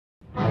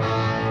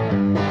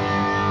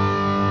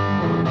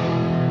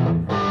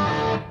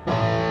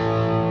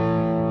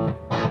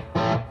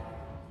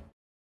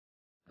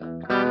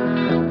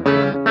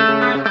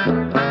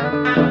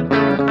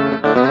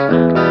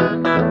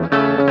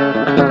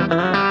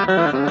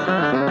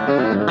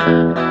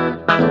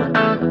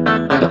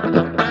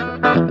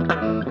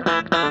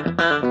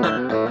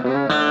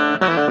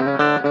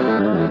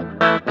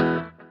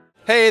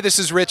Hey, this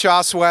is Rich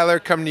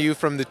Osweiler coming to you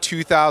from the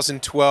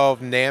 2012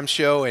 NAMM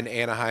show in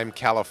Anaheim,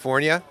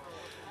 California.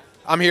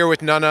 I'm here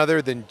with none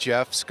other than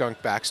Jeff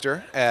Skunk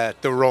Baxter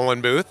at the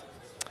Roland booth.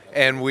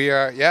 And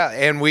we're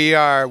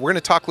going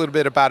to talk a little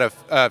bit about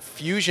a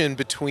fusion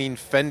between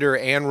Fender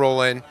and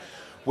Roland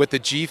with the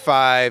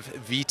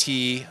G-5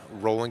 VT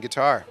Roland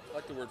guitar. I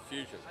like the word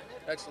fusion.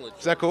 Excellent.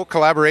 Is that cool?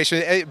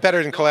 Collaboration?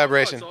 Better than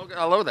collaboration. No,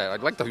 I love that. I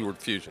like the word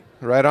fusion.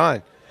 Right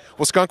on.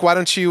 Well, Skunk, why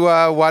don't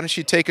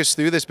you take us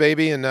through this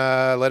baby and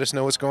let us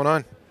know what's going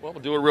on? Well,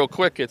 we'll do it real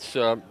quick. It's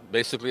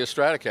basically a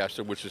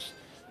Stratocaster, which is,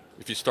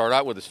 if you start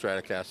out with a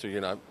Stratocaster,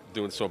 you're not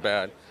doing so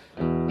bad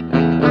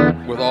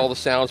with all the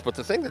sounds. But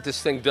the thing that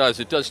this thing does,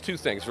 it does two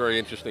things very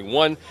interesting.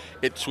 One,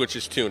 it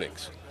switches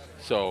tunings.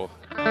 So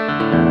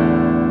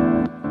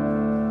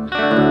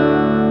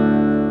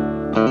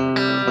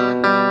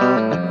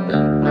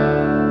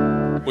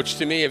which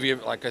to me, if you,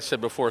 like I said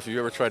before, if you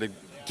ever try to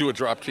do a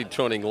drop key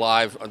tuning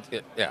live,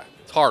 yeah,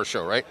 it's a horror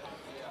show, right?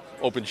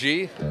 Open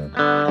G.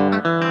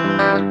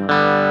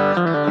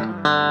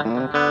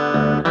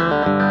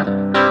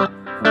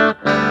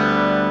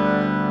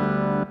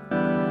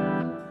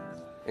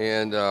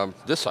 And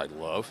this I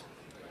love.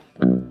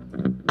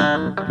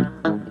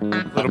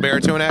 Little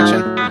baritone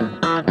action.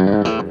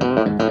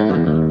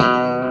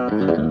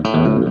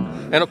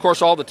 And of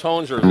course, all the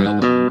tones are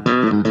available.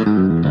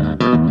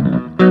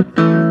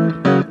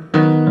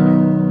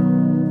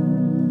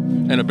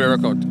 And a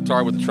baritone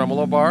guitar with a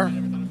tremolo bar.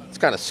 It's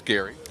kind of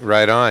scary.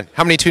 Right on.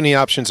 How many tuning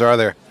options are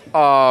there?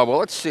 Well,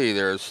 let's see.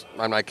 There's,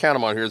 I count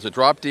them on here. There's a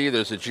drop D,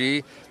 there's a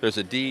G, there's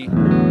a D.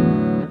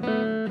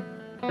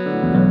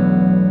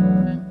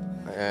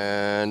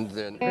 And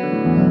then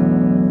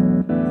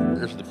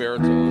there's the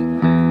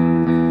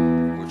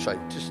baritone, which I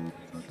just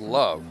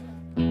love.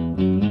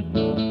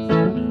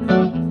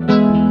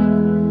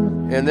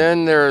 And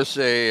then there's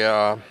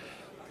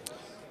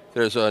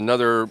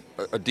another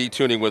D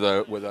tuning with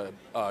a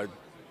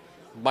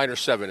minor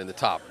 7 in the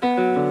top.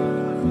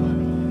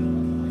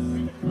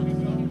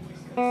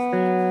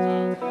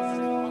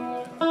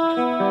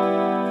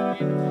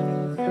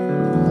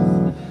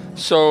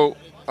 So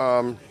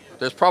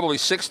there's probably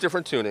 6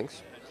 different tunings.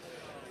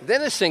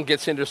 Then this thing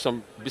gets into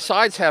some,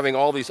 besides having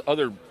all these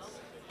other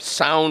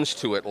sounds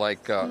to it,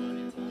 like, I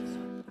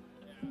mean,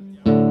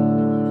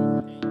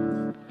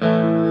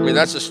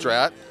 that's a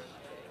Strat.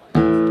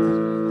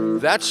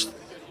 That's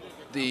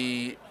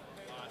the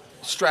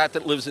Strat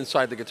that lives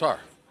inside the guitar.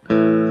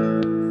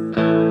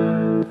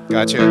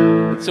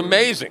 Gotcha. It's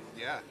amazing.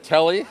 Yeah.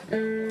 Telly.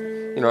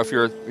 You know, if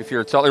you're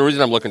a Telly, the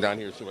reason I'm looking down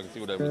here is so I can see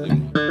what I was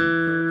doing.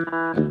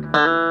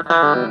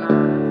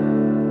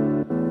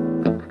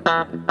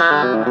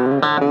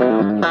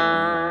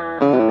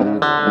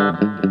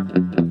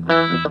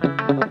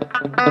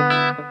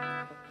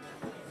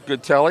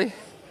 Good Telly.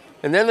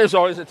 And then there's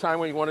always a time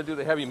when you want to do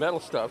the heavy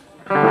metal stuff.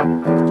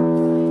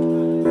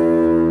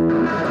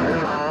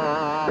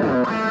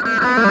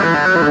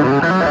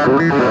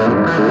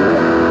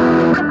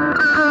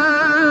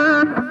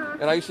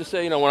 And I used to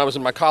say, you know, when I was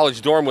in my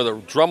college dorm with a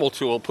Dremel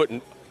tool,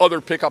 putting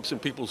other pickups in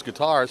people's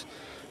guitars,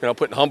 you know,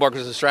 putting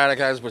humbuckers and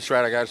Stratocasters, but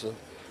Stratocasters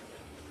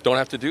don't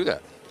have to do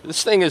that.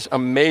 This thing is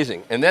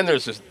amazing. And then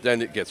there's this,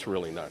 then it gets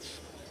really nuts.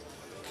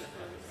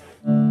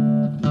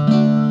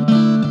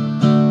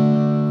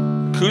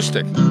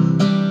 Acoustic.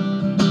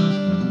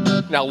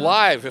 Now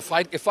live, if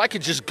I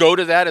could just go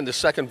to that in the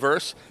second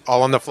verse,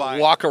 all on the fly,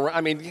 walk around.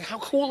 I mean, how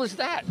cool is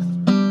that?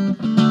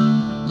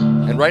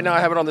 And right now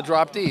I have it on the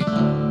drop D.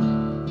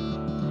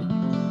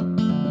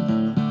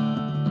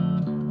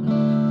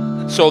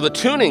 So the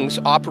tunings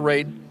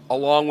operate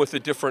along with the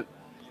different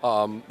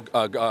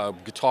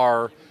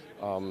guitar,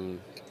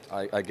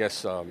 I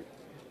guess,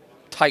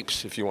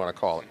 types, if you want to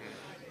call it.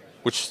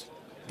 Which,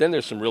 then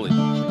there's some really,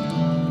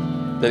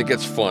 then it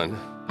gets fun.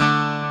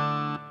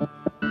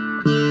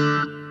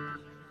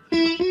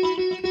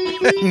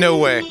 No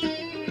way.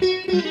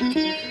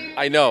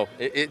 I know.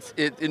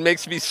 It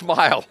makes me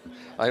smile.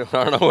 I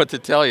don't know what to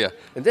tell you.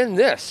 And then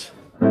this.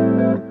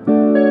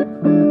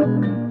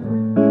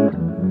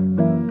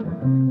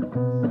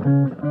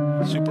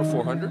 Super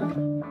 400.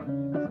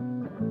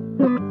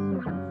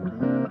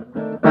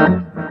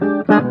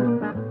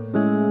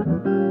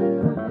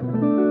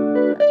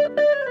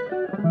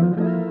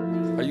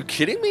 Are you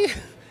kidding me?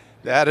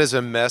 That is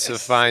a mess of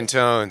fine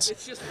tones. It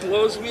just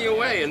blows me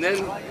away, and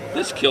then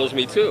this kills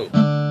me too.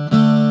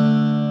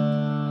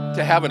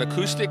 To have an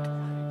acoustic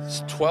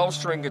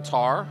 12-string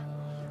guitar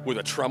with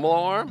a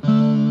tremolo arm,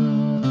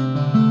 and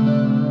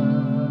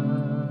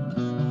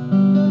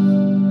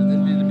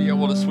then to be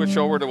able to switch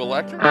over to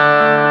electric.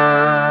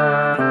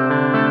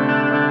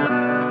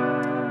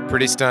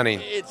 Pretty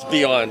stunning. It's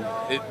beyond,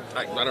 I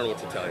don't know what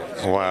to tell you.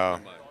 Wow.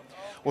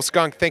 Well,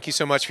 Skunk, thank you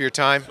so much for your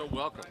time. So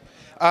welcome.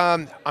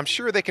 I'm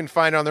sure they can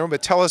find it on their own,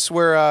 but tell us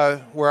where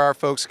our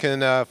folks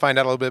can find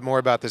out a little bit more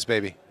about this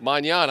baby.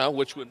 Mañana,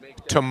 which would make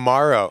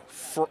tomorrow,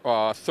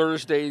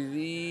 Thursday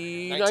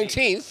the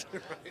 19th,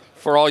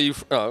 for all you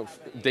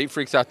date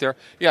freaks out there.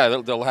 Yeah,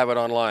 they'll have it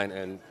online,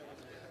 and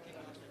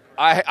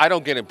I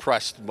don't get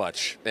impressed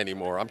much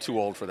anymore. I'm too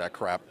old for that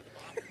crap.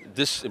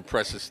 This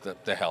impresses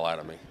the hell out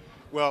of me.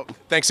 Well,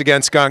 thanks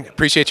again, Skunk.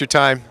 Appreciate your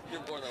time. You're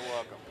more than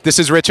welcome. This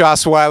is Rich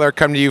Osweiler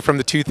coming to you from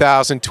the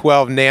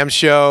 2012 NAMM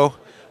show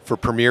for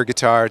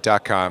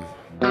PremierGuitar.com.